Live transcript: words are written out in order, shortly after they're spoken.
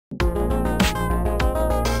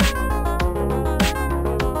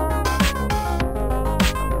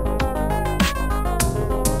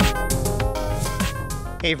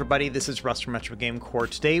Hey everybody, this is Russ from Retro Game Core.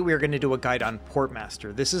 Today we are going to do a guide on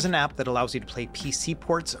PortMaster. This is an app that allows you to play PC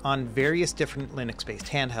ports on various different Linux-based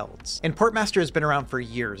handhelds. And PortMaster has been around for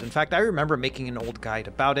years. In fact, I remember making an old guide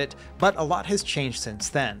about it, but a lot has changed since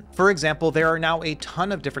then. For example, there are now a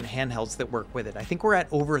ton of different handhelds that work with it. I think we're at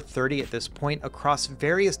over 30 at this point across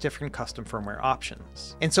various different custom firmware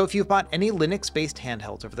options. And so if you've bought any Linux-based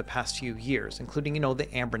handhelds over the past few years, including, the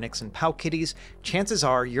Ambronix and Powkitties, chances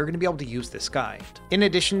are you're going to be able to use this guide.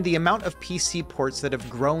 In addition, the amount of PC ports that have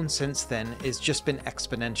grown since then has just been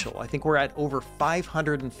exponential. I think we're at over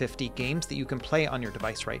 550 games that you can play on your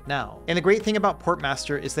device right now. And the great thing about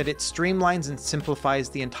PortMaster is that it streamlines and simplifies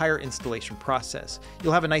the entire installation process.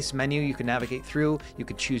 You'll have a nice menu you can navigate through, you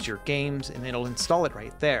can choose your games, and it'll install it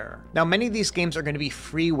right there. Now, many of these games are going to be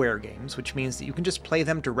freeware games, which means that you can just play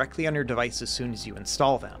them directly on your device as soon as you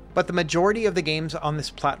install them. But the majority of the games on this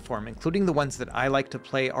platform, including the ones that I like to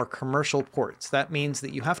play, are commercial ports. That means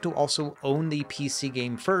that you have to also own the PC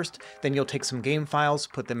game first, then you'll take some game files,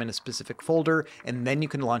 put them in a specific folder, and then you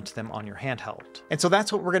can launch them on your handheld. And so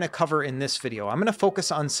that's what we're going to cover in this video. I'm going to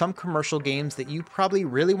focus on some commercial games that you probably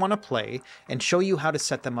really want to play and show you how to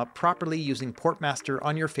set them up properly using PortMaster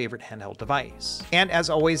on your favorite handheld device. And as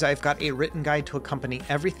always, I've got a written guide to accompany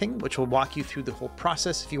everything, which will walk you through the whole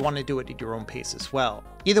process if you want to do it at your own pace as well.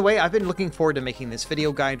 Either way, I've been looking forward to making this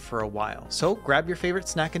video guide for a while, so grab your favorite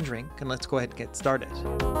snack and drink and let's go ahead and get started.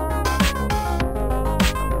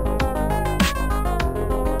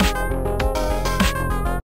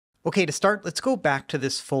 Okay, to start, let's go back to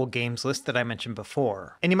this full games list that I mentioned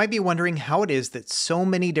before. And you might be wondering how it is that so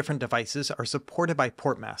many different devices are supported by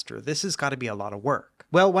PortMaster. This has got to be a lot of work.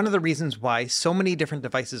 Well, one of the reasons why so many different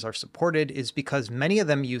devices are supported is because many of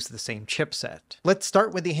them use the same chipset. Let's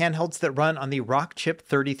start with the handhelds that run on the Rockchip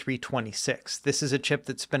 3326. This is a chip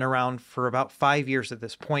that's been around for about 5 years at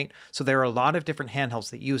this point, so there are a lot of different handhelds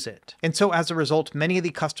that use it. And so as a result, many of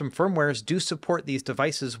the custom firmwares do support these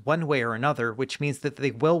devices one way or another, which means that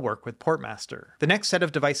they will work with PortMaster. The next set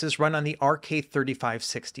of devices run on the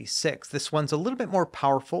RK3566. This one's a little bit more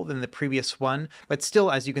powerful than the previous one, but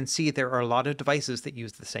still, as you can see, there are a lot of devices that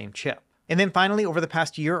use the same chip. And then finally, over the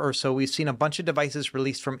past year or so, we've seen a bunch of devices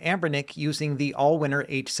released from Ambronix using the all-winner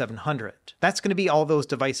H700. That's going to be all those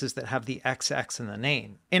devices that have the XX in the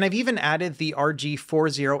name. And I've even added the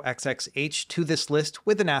RG40XXH to this list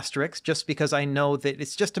with an asterisk, just because I know that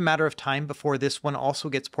it's just a matter of time before this one also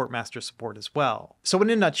gets PortMaster support as well. So in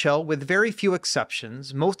a nutshell, with very few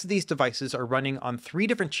exceptions, most of these devices are running on 3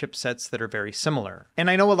 different chipsets that are very similar. And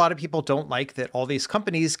I know a lot of people don't like that all these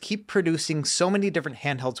companies keep producing so many different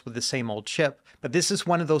handhelds with the same old chip, but this is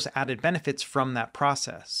one of those added benefits from that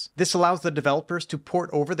process. This allows the developers to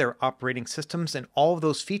port over their operating systems and all of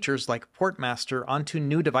those features like PortMaster onto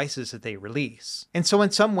new devices that they release. And so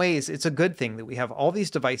in some ways, it's a good thing that we have all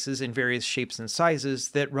these devices in various shapes and sizes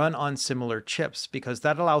that run on similar chips, because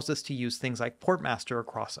that allows us to use things like PortMaster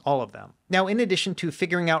across all of them. Now, in addition to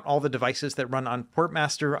figuring out all the devices that run on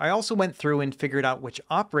PortMaster, I also went through and figured out which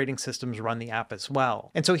operating systems run the app as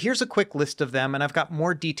well. And so here's a quick list of them, and I've got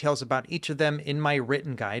more details about each of them in my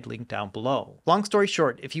written guide linked down below. Long story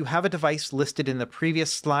short, if you have a device listed in the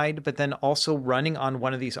previous slide, but then also running on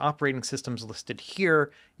one of these operating systems listed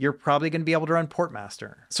here, you're probably going to be able to run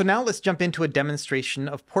PortMaster. So now let's jump into a demonstration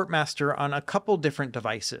of PortMaster on a couple different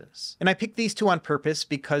devices. And I picked these two on purpose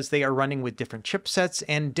because they are running with different chipsets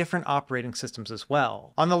and different operating systems as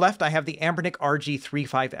well. On the left, I have the Ambronix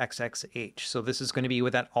RG35XXH. So this is going to be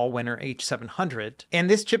with that all-winner H700. And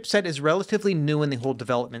this chipset is relatively new in the whole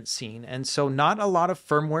development scene, and so not a lot of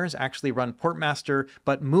firmwares actually run PortMaster,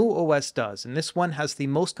 but muOS does, and this one has the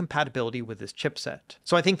most compatibility with this chipset.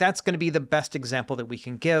 So I think that's going to be the best example that we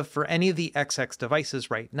can give for any of the XX devices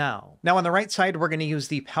right now. Now on the right side, we're going to use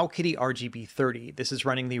the Powkitty RGB30. This is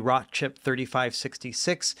running the Rockchip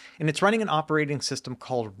 3566, and it's running an operating system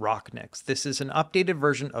called Rocknix. This is an updated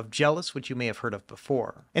version of Jealous, which you may have heard of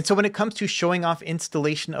before. And so when it comes to showing off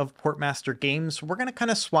installation of PortMaster games, we're going to kind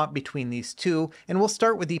of swap between these two, and we'll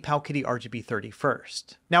start with the Powkitty RGB30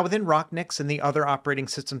 first. Now within Rocknix and the other operating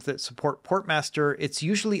systems that support PortMaster, it's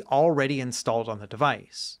usually already installed on the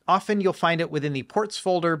device. Often you'll find it within the ports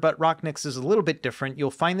folder, but Rocknix is a little bit different. You'll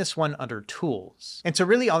find this one under Tools. And so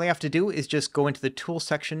really all you have to do is just go into the Tools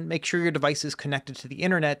section, make sure your device is connected to the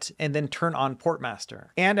internet, and then turn on PortMaster.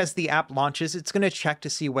 And as the app launches, it's going to check to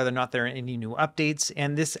see whether or not there are any new updates,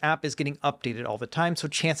 and this app is getting updated all the time, so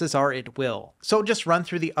chances are it will. So just run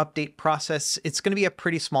through the update process. It's going to be a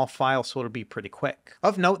pretty small file, so it'll be pretty quick.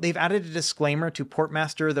 Of note, they've added a disclaimer to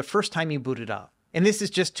PortMaster the first time you boot it up. And this is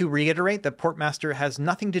just to reiterate that PortMaster has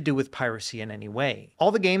nothing to do with piracy in any way.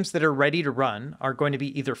 All the games that are ready to run are going to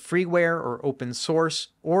be either freeware or open source,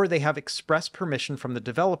 or they have express permission from the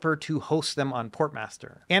developer to host them on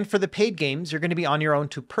PortMaster. And for the paid games, you're going to be on your own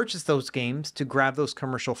to purchase those games, to grab those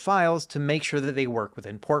commercial files, to make sure that they work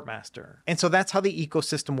within PortMaster. And so that's how the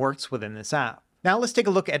ecosystem works within this app. Now let's take a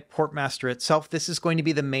look at PortMaster itself. This is going to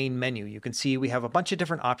be the main menu. You can see we have a bunch of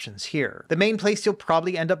different options here. The main place you'll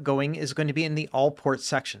probably end up going is going to be in the all ports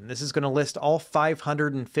section. This is going to list all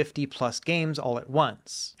 550 plus games all at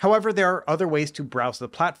once. However, there are other ways to browse the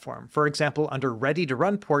platform. For example, under ready to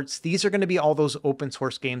run ports, these are going to be all those open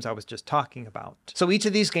source games I was just talking about. So each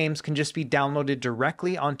of these games can just be downloaded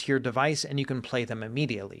directly onto your device and you can play them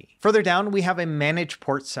immediately. Further down, we have a manage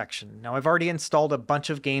ports section. Now I've already installed a bunch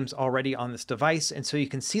of games already on this device, and so you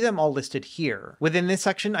can see them all listed here. Within this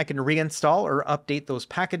section, I can reinstall or update those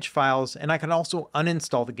package files, and I can also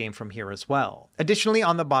uninstall the game from here as well. Additionally,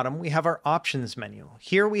 on the bottom, we have our options menu.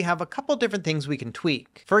 Here we have a couple different things we can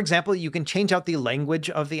tweak. For example, you can change out the language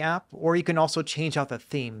of the app, or you can also change out the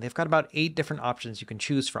theme. They've got about 8 different options you can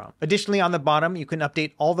choose from. Additionally, on the bottom, you can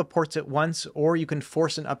update all the ports at once, or you can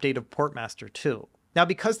force an update of PortMaster too. Now,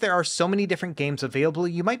 because there are so many different games available,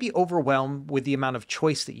 you might be overwhelmed with the amount of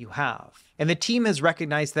choice that you have. And the team has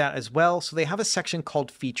recognized that as well, so they have a section called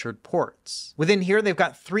Featured Ports. Within here, they've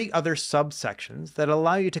got 3 other subsections that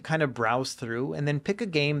allow you to kind of browse through and then pick a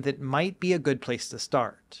game that might be a good place to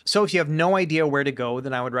start. So if you have no idea where to go,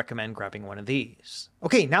 then I would recommend grabbing one of these.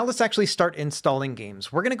 Okay, now let's actually start installing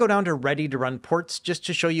games. We're going to go down to ready to run ports just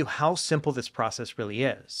to show you how simple this process really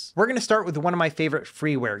is. We're going to start with one of my favorite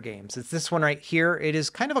freeware games. It's this one right here. It is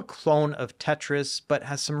kind of a clone of Tetris, but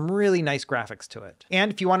has some really nice graphics to it.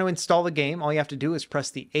 And if you want to install the game, all you have to do is press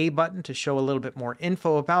the A button to show a little bit more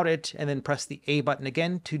info about it, and then press the A button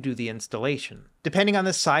again to do the installation. Depending on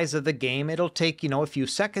the size of the game, it'll take, a few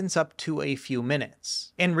seconds up to a few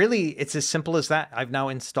minutes. And really, it's as simple as that. I've now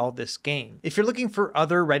installed this game. If you're looking for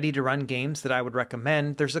other ready-to-run games that I would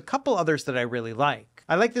recommend, there's a couple others that I really like.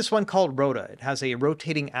 I like this one called Rhoda. It has a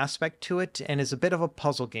rotating aspect to it and is a bit of a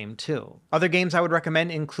puzzle game too. Other games I would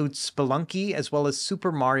recommend include Spelunky as well as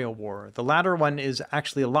Super Mario War. The latter one is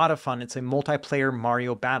actually a lot of fun. It's a multiplayer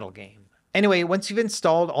Mario battle game. Anyway, once you've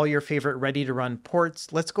installed all your favorite ready-to-run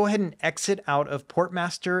ports, let's go ahead and exit out of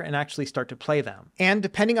PortMaster and actually start to play them. And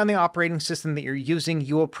depending on the operating system that you're using,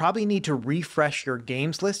 you will probably need to refresh your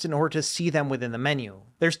games list in order to see them within the menu.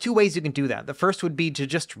 There's 2 ways you can do that. The first would be to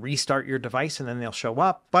just restart your device and then they'll show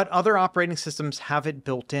up, but other operating systems have it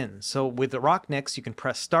built in. So with the Rocknix, you can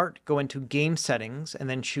press Start, go into Game Settings, and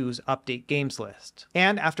then choose Update Games List.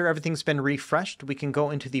 And after everything's been refreshed, we can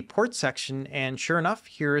go into the port section, and sure enough,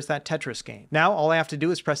 here is that Tetris game. Now all I have to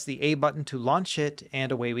do is press the A button to launch it,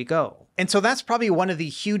 and away we go. And so that's probably one of the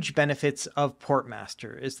huge benefits of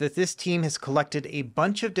PortMaster, is that this team has collected a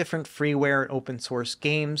bunch of different freeware and open source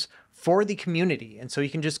games for the community. And so you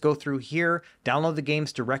can just go through here, download the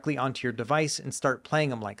games directly onto your device and start playing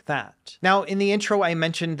them like that. Now, in the intro, I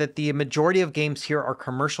mentioned that the majority of games here are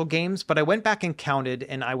commercial games, but I went back and counted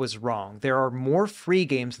and I was wrong. There are more free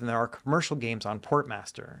games than there are commercial games on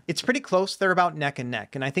PortMaster. It's pretty close. They're about neck and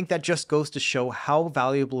neck. And I think that just goes to show how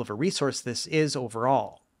valuable of a resource this is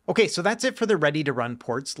overall. Okay, so that's it for the ready-to-run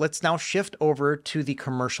ports. Let's now shift over to the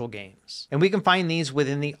commercial games. And we can find these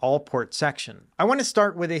within the all port section. I want to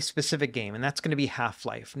start with a specific game, and that's going to be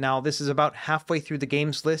Half-Life. Now, this is about halfway through the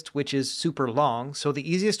games list, which is super long, so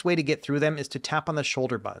the easiest way to get through them is to tap on the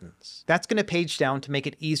shoulder buttons. That's going to page down to make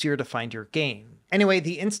it easier to find your game. Anyway,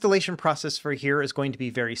 the installation process for here is going to be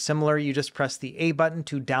very similar. You just press the A button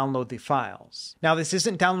to download the files. Now, this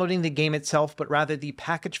isn't downloading the game itself, but rather the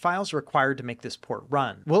package files required to make this port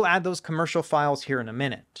run. We'll add those commercial files here in a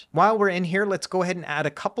minute. While we're in here, let's go ahead and add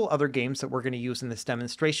a couple other games that we're going to use in this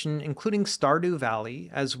demonstration, including Stardew Valley,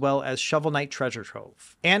 as well as Shovel Knight Treasure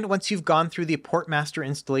Trove. And once you've gone through the PortMaster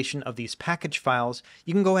installation of these package files,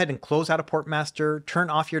 you can go ahead and close out of PortMaster, turn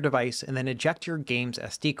off your device, and then eject your game's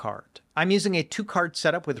SD card. I'm using a 2-card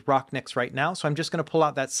setup with Rocknix right now, so I'm just going to pull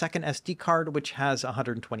out that second SD card, which has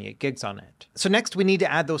 128 gigs on it. So next we need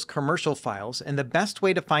to add those commercial files, and the best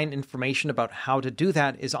way to find information about how to do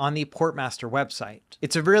that is on the PortMaster website.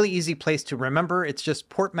 It's a really easy place to remember. It's just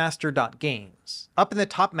portmaster.games. files. Up in the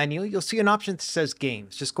top menu, you'll see an option that says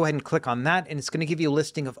Games. Just go ahead and click on that, and it's going to give you a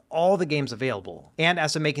listing of all the games available. And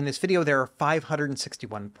as I'm making this video, there are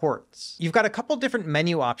 561 ports. You've got a couple different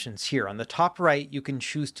menu options here. On the top right, you can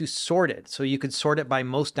choose to sort it. So you could sort it by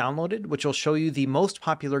most downloaded, which will show you the most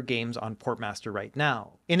popular games on PortMaster right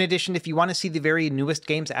now. In addition, if you want to see the very newest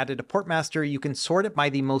games added to PortMaster, you can sort it by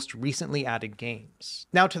the most recently added games.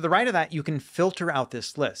 Now to the right of that, you can filter out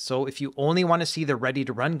this list. So if you only want to see the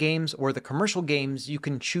ready-to-run games or the commercial games, you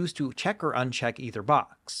can choose to check or uncheck either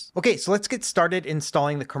box. Okay, so let's get started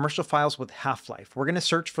installing the commercial files with Half-Life. We're going to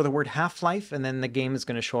search for the word Half-Life, and then the game is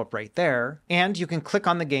going to show up right there. And you can click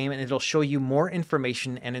on the game and it'll show you more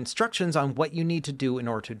information and instructions on what you need to do in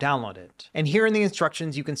order to download it. And here in the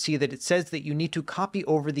instructions, you can see that it says that you need to copy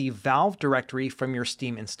over the Valve directory from your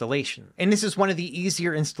Steam installation. And this is one of the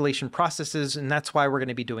easier installation processes, and that's why we're going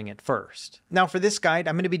to be doing it first. Now for this guide,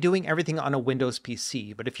 I'm going to be doing everything on a Windows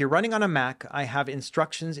PC, but if you're running on a Mac, I have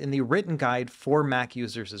instructions in the written guide for Mac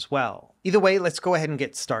users as well. Either way, let's go ahead and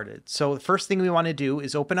get started. So the first thing we want to do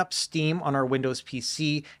is open up Steam on our Windows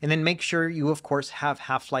PC, and then make sure you of course have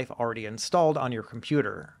Half-Life already installed on your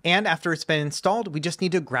computer. And after it's been installed, we just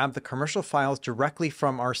need to grab the commercial files directly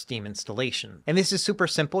from our Steam installation. And this is super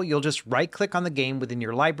simple. You'll just right click on the game within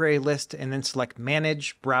your library list and then select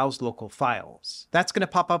Manage, Browse Local Files. That's going to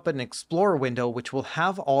pop up an Explorer window which will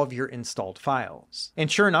have all of your installed files.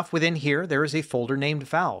 And sure enough, within here there is a folder named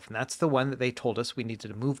Valve, and that's the one that they told us we needed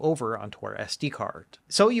to move over onto our SD card.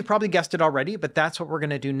 So you probably guessed it already, but that's what we're going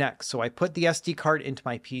to do next. So I put the SD card into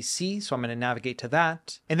my PC, so I'm going to navigate to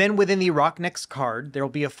that. And then within the Rocknext card, there will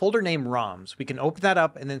be a folder named ROMs. We can open that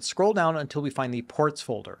up and then scroll down until we find the ports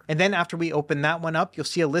folder. And then after we open that one up, you'll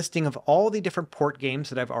see a listing of all the different port games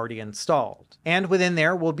that I've already installed. And within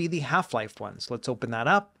there will be the Half-Life ones. Let's open that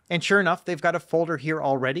up. And sure enough, they've got a folder here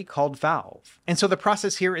already called Valve. And so the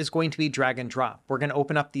process here is going to be drag and drop. We're going to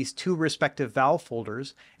open up these two respective Valve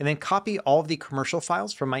folders and then copy all of the commercial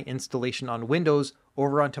files from my installation on Windows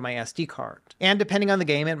over onto my SD card. And depending on the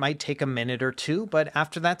game, it might take a minute or two, but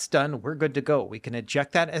after that's done, we're good to go. We can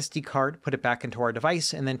eject that SD card, put it back into our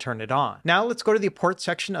device, and then turn it on. Now let's go to the port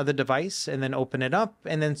section of the device and then open it up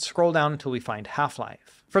and then scroll down until we find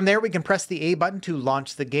Half-Life. From there, we can press the A button to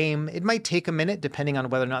launch the game. It might take a minute depending on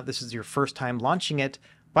whether or not this is your first time launching it,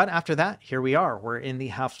 but after that, here we are. We're in the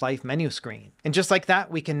Half-Life menu screen. And just like that,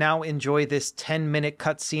 we can now enjoy this 10-minute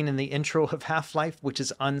cutscene in the intro of Half-Life, which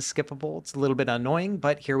is unskippable. It's a little bit annoying,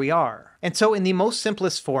 but here we are. And so in the most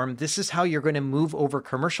simplest form, this is how you're going to move over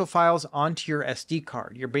commercial files onto your SD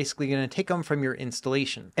card. You're basically going to take them from your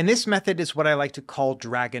installation. And this method is what I like to call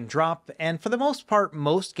drag and drop. And for the most part,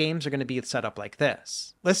 most games are going to be set up like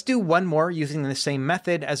this. Let's do one more using the same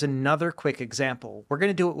method as another quick example. We're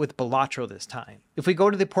going to do it with Balatro this time. If we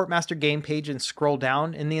go to the PortMaster game page and scroll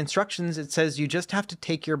down, in the instructions it says you just have to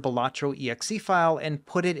take your Balatro exe file and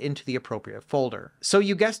put it into the appropriate folder. So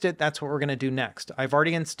you guessed it, that's what we're going to do next. I've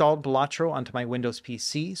already installed Balatro onto my Windows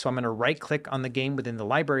PC, so I'm going to right click on the game within the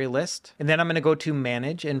library list, and then I'm going to go to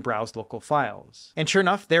Manage and Browse Local Files. And sure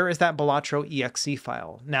enough, there is that Balatro exe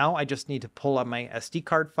file. Now I just need to pull up my SD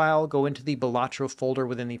card file, go into the Balatro folder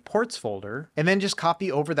within the ports folder, and then just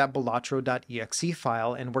copy over that balatro.exe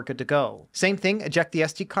file and we're good to go. Same thing, eject the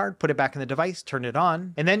SD card, put it back in the device, turn it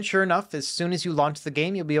on, and then sure enough, as soon as you launch the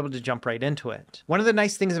game, you'll be able to jump right into it. One of the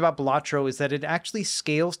nice things about Balatro is that it actually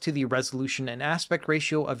scales to the resolution and aspect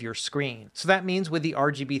ratio of your screen. So that means with the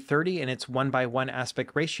RGB 30 and its 1:1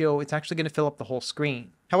 aspect ratio, it's actually going to fill up the whole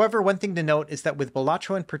screen. However, one thing to note is that with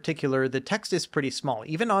Balatro in particular, the text is pretty small,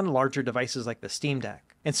 even on larger devices like the Steam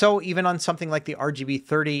Deck. And so even on something like the RGB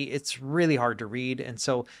 30, it's really hard to read. And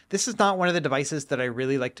so this is not one of the devices that I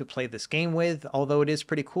really like to play this game with, although it is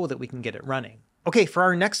pretty cool that we can get it running. Okay, for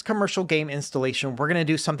our next commercial game installation, we're going to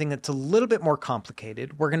do something that's a little bit more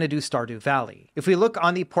complicated. We're going to do Stardew Valley. If we look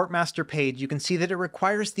on the PortMaster page, you can see that it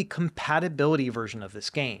requires the compatibility version of this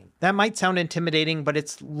game. That might sound intimidating, but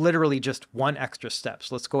it's literally just one extra step.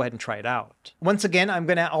 So let's go ahead and try it out. Once again, I'm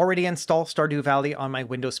going to already install Stardew Valley on my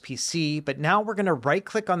Windows PC, but now we're going to right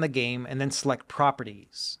click on the game and then select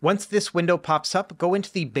Properties. Once this window pops up, go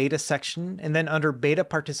into the beta section and then under beta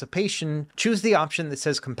participation, choose the option that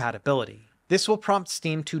says compatibility. This will prompt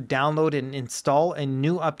Steam to download and install a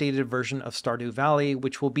new updated version of Stardew Valley,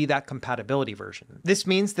 which will be that compatibility version. This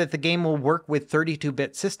means that the game will work with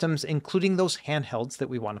 32-bit systems, including those handhelds that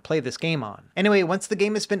we want to play this game on. Anyway, once the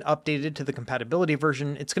game has been updated to the compatibility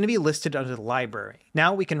version, it's going to be listed under the library.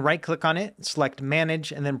 Now we can right-click on it, select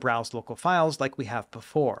Manage, and then Browse Local Files like we have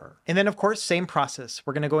before. And then, of course, same process.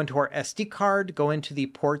 We're going to go into our SD card, go into the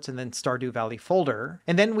Ports and then Stardew Valley folder,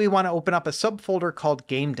 and then we want to open up a subfolder called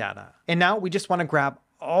Game Data. And now we just want to grab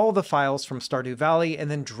all the files from Stardew Valley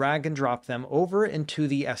and then drag and drop them over into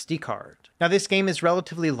the SD card. Now this game is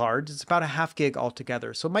relatively large, it's about a half gig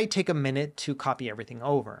altogether, so it might take a minute to copy everything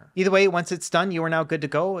over. Either way, once it's done, you are now good to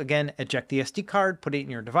go. Again, eject the SD card, put it in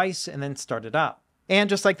your device, and then start it up. And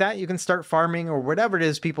just like that, you can start farming or whatever it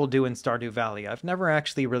is people do in Stardew Valley. I've never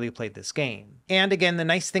actually really played this game. And again, the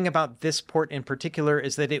nice thing about this port in particular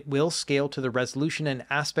is that it will scale to the resolution and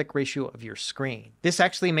aspect ratio of your screen. This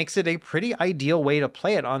actually makes it a pretty ideal way to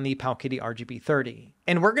play it on the Palkitty RGB30.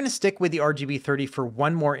 And we're going to stick with the RGB30 for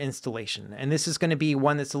one more installation, and this is going to be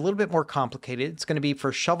one that's a little bit more complicated. It's going to be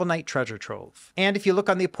for Shovel Knight Treasure Trove. And if you look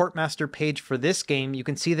on the PortMaster page for this game, you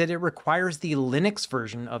can see that it requires the Linux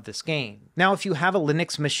version of this game. Now, if you have a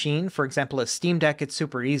Linux machine, for example a Steam Deck, it's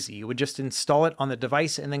super easy. You would just install it on the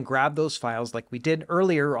device and then grab those files like we did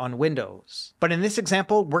earlier on Windows. But in this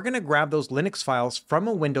example, we're going to grab those Linux files from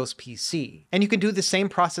a Windows PC. And you can do the same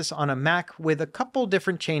process on a Mac with a couple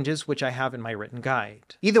different changes, which I have in my written guide.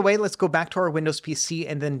 Either way, let's go back to our Windows PC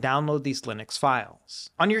and then download these Linux files.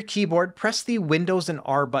 On your keyboard, press the Windows and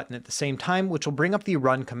R button at the same time, which will bring up the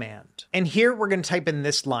run command. And here we're going to type in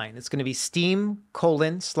this line. It's going to be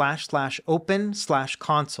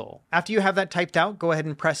steam://open/console. After you have that typed out, go ahead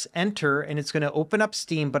and press enter, and it's going to open up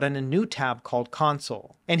Steam, but in a new tab called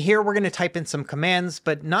console. And here we're going to type in some commands,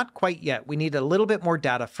 but not quite yet. We need a little bit more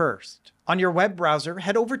data first. On your web browser,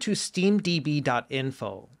 head over to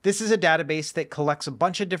steamdb.info. This is a database that collects a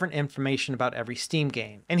bunch of different information about every Steam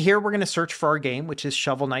game. And here we're going to search for our game, which is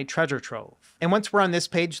Shovel Knight Treasure Trove. And once we're on this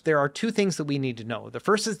page, there are two things that we need to know. The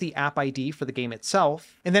first is the app ID for the game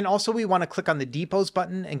itself. And then also we want to click on the depots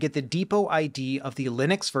button and get the depot ID of the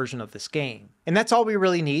Linux version of this game. And that's all we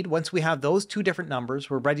really need. Once we have those two different numbers,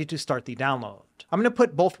 we're ready to start the download. I'm going to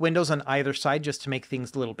put both windows on either side just to make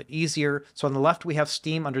things a little bit easier. So on the left, we have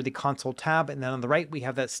Steam under the console tab, and then on the right, we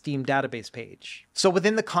have that Steam database page. So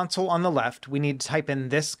within the console on the left, we need to type in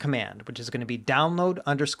this command, which is going to be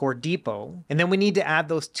download_depot. And then we need to add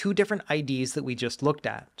those two different IDs that we just looked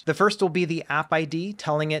at. The first will be the app ID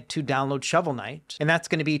telling it to download Shovel Knight, and that's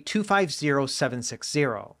going to be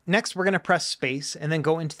 250760. Next, we're going to press space and then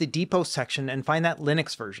go into the depot section and find that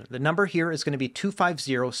Linux version. The number here is going to be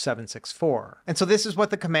 250764. And so this is what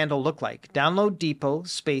the command will look like. Download depot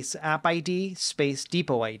space app ID space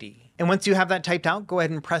depot ID. And once you have that typed out, go ahead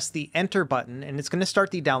and press the enter button and it's going to start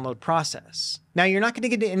the download process. Now you're not going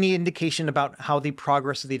to get any indication about how the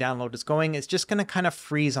progress of the download is going. It's just going to kind of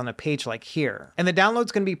freeze on a page like here. And the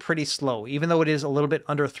download's going to be pretty slow. Even though it is a little bit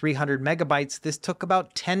under 300 megabytes, this took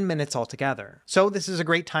about 10 minutes altogether. So this is a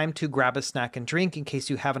great time to grab a snack and drink in case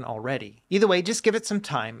you haven't already. Either way, just give it some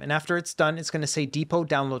time. And after it's done, it's going to say depot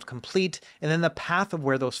download complete and then the path of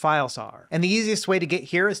where those files are. And the easiest way to get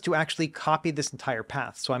here is to actually copy this entire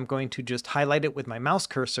path. So I'm going to just highlight it with my mouse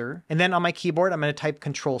cursor. And then on my keyboard, I'm going to type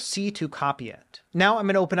Control-C to copy it. Now I'm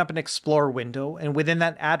going to open up an Explorer window, and within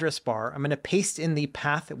that address bar, I'm going to paste in the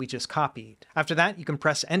path that we just copied. After that, you can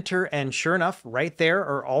press enter, and sure enough, right there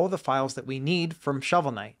are all of the files that we need from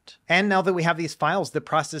Shovel Knight. And now that we have these files, the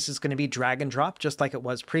process is going to be drag and drop just like it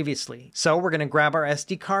was previously. So we're going to grab our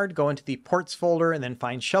SD card, go into the ports folder, and then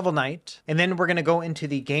find Shovel Knight. And then we're going to go into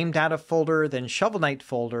the game data folder, then Shovel Knight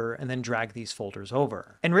folder, and then drag these folders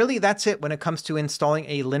over. And really, that's it when it comes to installing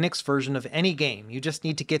a Linux version of any game. You just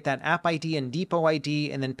need to get that app ID and depot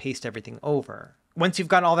ID and then paste everything over. Once you've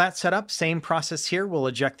got all that set up, same process here. We'll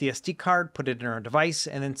eject the SD card, put it in our device,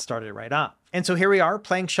 and then start it right up. And so here we are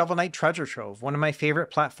playing Shovel Knight Treasure Trove, one of my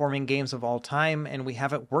favorite platforming games of all time, and we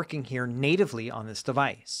have it working here natively on this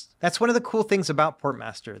device. That's one of the cool things about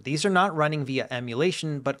PortMaster. These are not running via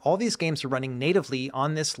emulation, but all these games are running natively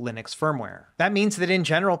on this Linux firmware. That means that in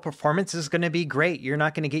general, performance is going to be great. You're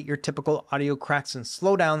not going to get your typical audio cracks and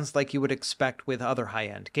slowdowns like you would expect with other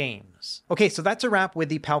high-end games. Okay, so that's a wrap with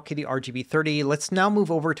the Palkitty RGB30. Let's now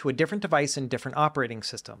move over to a different device and different operating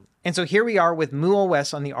system. And so here we are with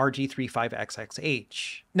muOS on the RG35XXH.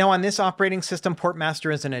 Now on this operating system,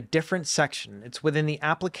 PortMaster is in a different section. It's within the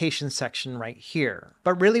application section right here.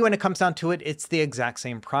 But really when it comes down to it, it's the exact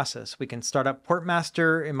same process. We can start up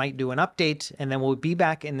PortMaster, it might do an update, and then we'll be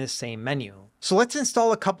back in this same menu. So let's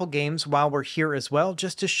install a couple games while we're here as well,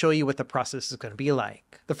 just to show you what the process is going to be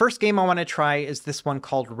like. The first game I want to try is this one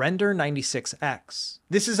called Render 96X.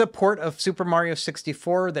 This is a port of Super Mario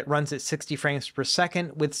 64 that runs at 60 frames per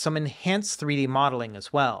second with some enhanced 3D modeling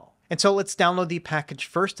as well. And so let's download the package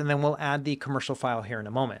first, and then we'll add the commercial file here in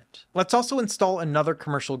a moment. Let's also install another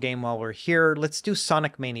commercial game while we're here. Let's do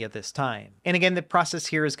Sonic Mania this time. And again, the process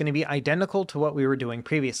here is going to be identical to what we were doing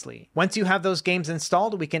previously. Once you have those games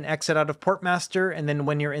installed, we can exit out of PortMaster, and then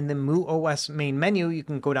when you're in the muOS main menu, you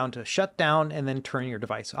can go down to Shutdown and then turn your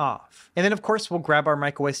device off. And then of course, we'll grab our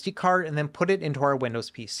microSD card and then put it into our Windows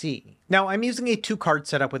PC. Now I'm using a 2-card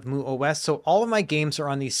setup with muOS, so all of my games are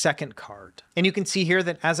on the second card. And you can see here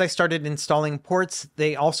that as I started installing ports,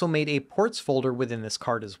 they also made a ports folder within this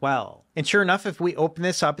card as well. And sure enough, if we open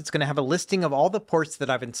this up, it's going to have a listing of all the ports that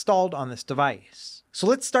I've installed on this device. So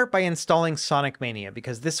let's start by installing Sonic Mania,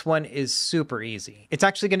 because this one is super easy. It's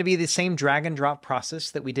actually going to be the same drag and drop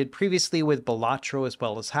process that we did previously with Balatro as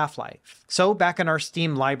well as Half-Life. So back in our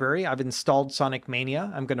Steam library, I've installed Sonic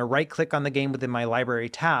Mania. I'm going to right click on the game within my library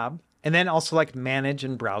tab, and then I'll select Manage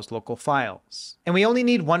and Browse Local Files. And we only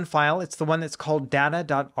need one file. It's the one that's called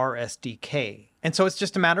data.rsdk. And so it's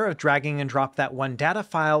just a matter of dragging and drop that one data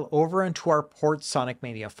file over into our port Sonic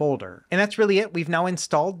Mania folder. And that's really it. We've now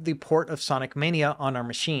installed the port of Sonic Mania on our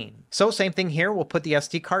machine. So same thing here. We'll put the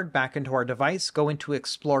SD card back into our device, go into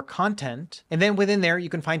Explore Content, and then within there you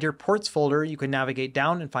can find your ports folder. You can navigate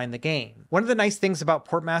down and find the game. One of the nice things about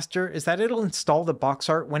PortMaster is that it'll install the box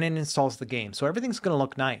art when it installs the game, so everything's going to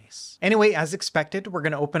look nice. Anyway, as expected, we're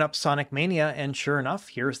going to open up Sonic Mania, and sure enough,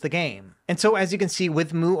 here's the game. And so as you can see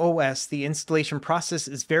with muOS, the installation process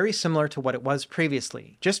is very similar to what it was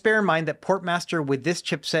previously. Just bear in mind that PortMaster with this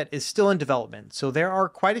chipset is still in development, so there are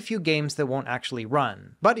quite a few games that won't actually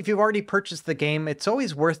run. But if you've already purchased the game, it's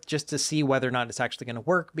always worth just to see whether or not it's actually going to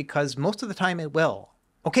work, because most of the time it will.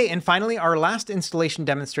 Okay, and finally, our last installation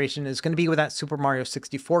demonstration is going to be with that Super Mario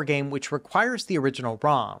 64 game, which requires the original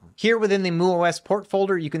ROM. Here within the muOS port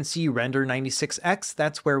folder, you can see Render 96X,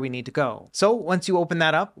 that's where we need to go. So once you open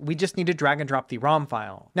that up, we just need to drag and drop the ROM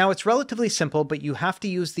file. Now it's relatively simple, but you have to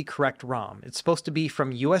use the correct ROM. It's supposed to be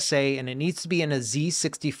from USA, and it needs to be in a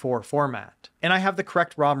Z64 format. And I have the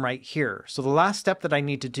correct ROM right here. So the last step that I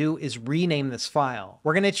need to do is rename this file.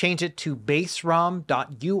 We're going to change it to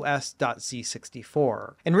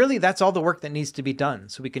baserom.us.z64. And really that's all the work that needs to be done.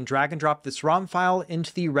 So we can drag and drop this ROM file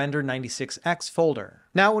into the Render 96X folder.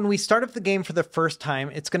 Now, when we start up the game for the first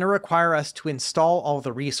time, it's going to require us to install all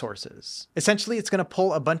the resources. Essentially, it's going to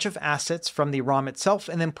pull a bunch of assets from the ROM itself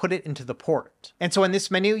and then put it into the port. And so in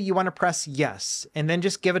this menu, you want to press yes, and then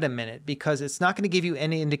just give it a minute, because it's not going to give you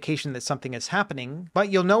any indication that something is happening, but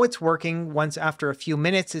you'll know it's working once after a few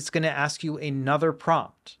minutes it's going to ask you another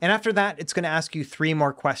prompt. And after that, it's going to ask you 3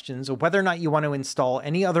 more questions of whether or not you want to install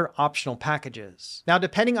any other optional packages. Now,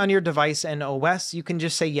 depending on your device and OS, you can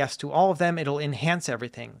just say yes to all of them. It'll enhance everything.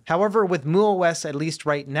 However, with muOS, at least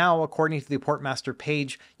right now, according to the PortMaster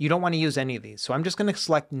page, you don't want to use any of these. So I'm just going to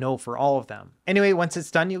select no for all of them. Anyway, once it's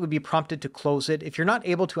done, you would be prompted to close it. If you're not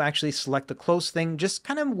able to actually select the close thing, just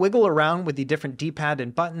kind of wiggle around with the different D-pad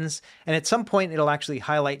and buttons, and at some point it'll actually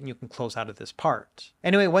highlight and you can close out of this part.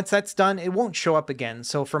 Anyway, once that's done, it won't show up again.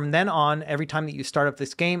 So from then on, every time that you start up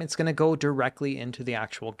this game, it's going to go directly into the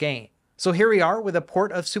actual game. So here we are with a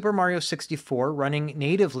port of Super Mario 64 running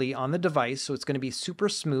natively on the device, so it's going to be super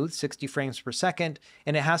smooth, 60 frames per second,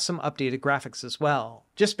 and it has some updated graphics as well.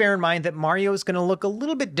 Just bear in mind that Mario is going to look a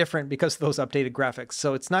little bit different because of those updated graphics,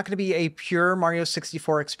 so it's not going to be a pure Mario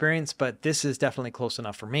 64 experience, but this is definitely close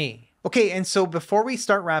enough for me. Okay, and so before we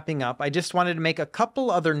start wrapping up, I just wanted to make a couple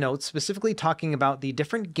other notes specifically talking about the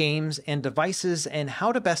different games and devices and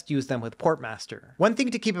how to best use them with PortMaster. One thing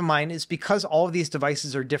to keep in mind is because all of these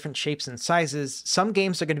devices are different shapes and sizes, some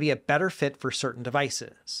games are going to be a better fit for certain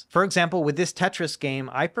devices. For example, with this Tetris game,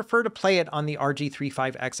 I prefer to play it on the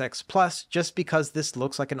RG35XX Plus just because this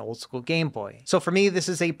looks like an old school Game Boy. So for me, this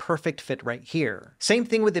is a perfect fit right here. Same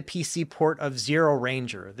thing with the PC port of Zero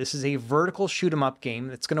Ranger. This is a vertical shoot 'em up game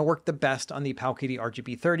that's going to work the best on the Palkity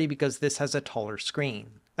RGB30 because this has a taller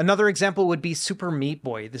screen. Another example would be Super Meat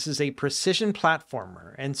Boy. This is a precision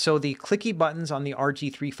platformer, and so the clicky buttons on the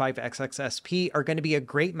RG35XXSP are going to be a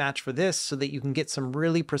great match for this so that you can get some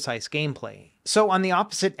really precise gameplay. So on the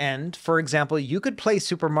opposite end, for example, you could play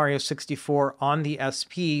Super Mario 64 on the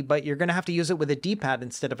SP, but you're going to have to use it with a D-pad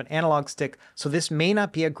instead of an analog stick, so this may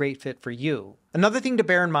not be a great fit for you. Another thing to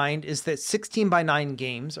bear in mind is that 16:9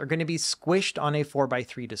 games are going to be squished on a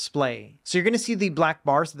 4:3 display. So you're going to see the black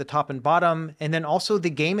bars at the top and bottom, and then also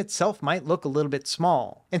the game itself might look a little bit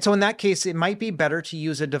small. And so in that case, it might be better to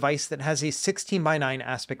use a device that has a 16:9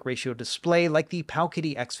 aspect ratio display like the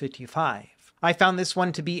Palkity X55. I found this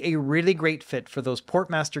one to be a really great fit for those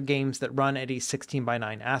PortMaster games that run at a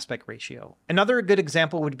 16:9 aspect ratio. Another good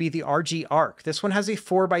example would be the RG Arc. This one has a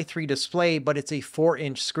 4:3 display, but it's a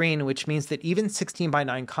 4-inch screen, which means that even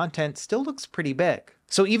 16:9 content still looks pretty big.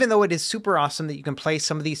 So even though it is super awesome that you can play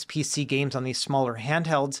some of these PC games on these smaller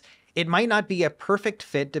handhelds, it might not be a perfect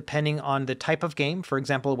fit depending on the type of game, for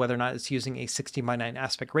example, whether or not it's using a 16:9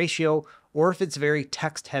 aspect ratio, or if it's a very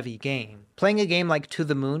text-heavy game. Playing a game like To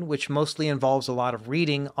the Moon, which mostly involves a lot of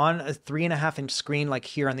reading, on a 3.5-inch screen like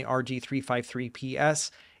here on the RG353PS,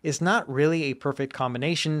 is not really a perfect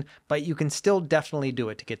combination, but you can still definitely do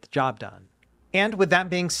it to get the job done. And with that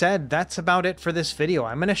being said, that's about it for this video.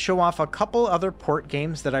 I'm going to show off a couple other port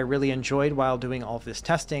games that I really enjoyed while doing all of this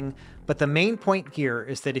testing, but the main point here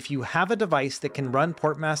is that if you have a device that can run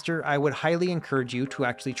PortMaster, I would highly encourage you to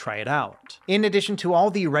actually try it out. In addition to all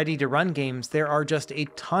the ready-to-run games, there are just a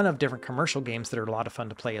ton of different commercial games that are a lot of fun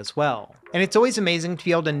to play as well. And it's always amazing to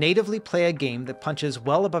be able to natively play a game that punches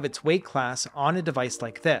well above its weight class on a device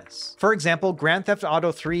like this. For example, Grand Theft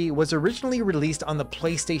Auto 3 was originally released on the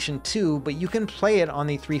PlayStation 2, but you can play it on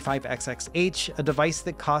the 35XXH, a device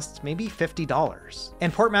that costs maybe $50.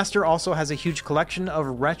 And PortMaster also has a huge collection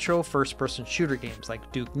of retro first-person shooter games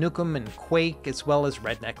like Duke Nukem and Quake, as well as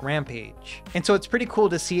Redneck Rampage. And so it's pretty cool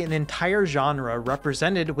to see an entire genre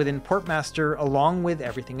represented within PortMaster along with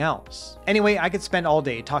everything else. Anyway, I could spend all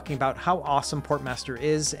day talking about how awesome PortMaster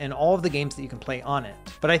is and all of the games that you can play on it.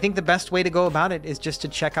 But I think the best way to go about it is just to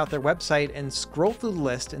check out their website and scroll through the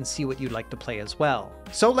list and see what you'd like to play as well.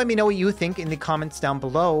 So let me know what you think in the comments down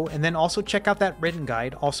below, and then also check out that written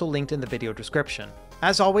guide, also linked in the video description.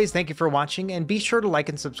 As always, thank you for watching, and be sure to like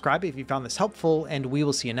and subscribe if you found this helpful, and we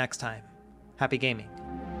will see you next time. Happy gaming.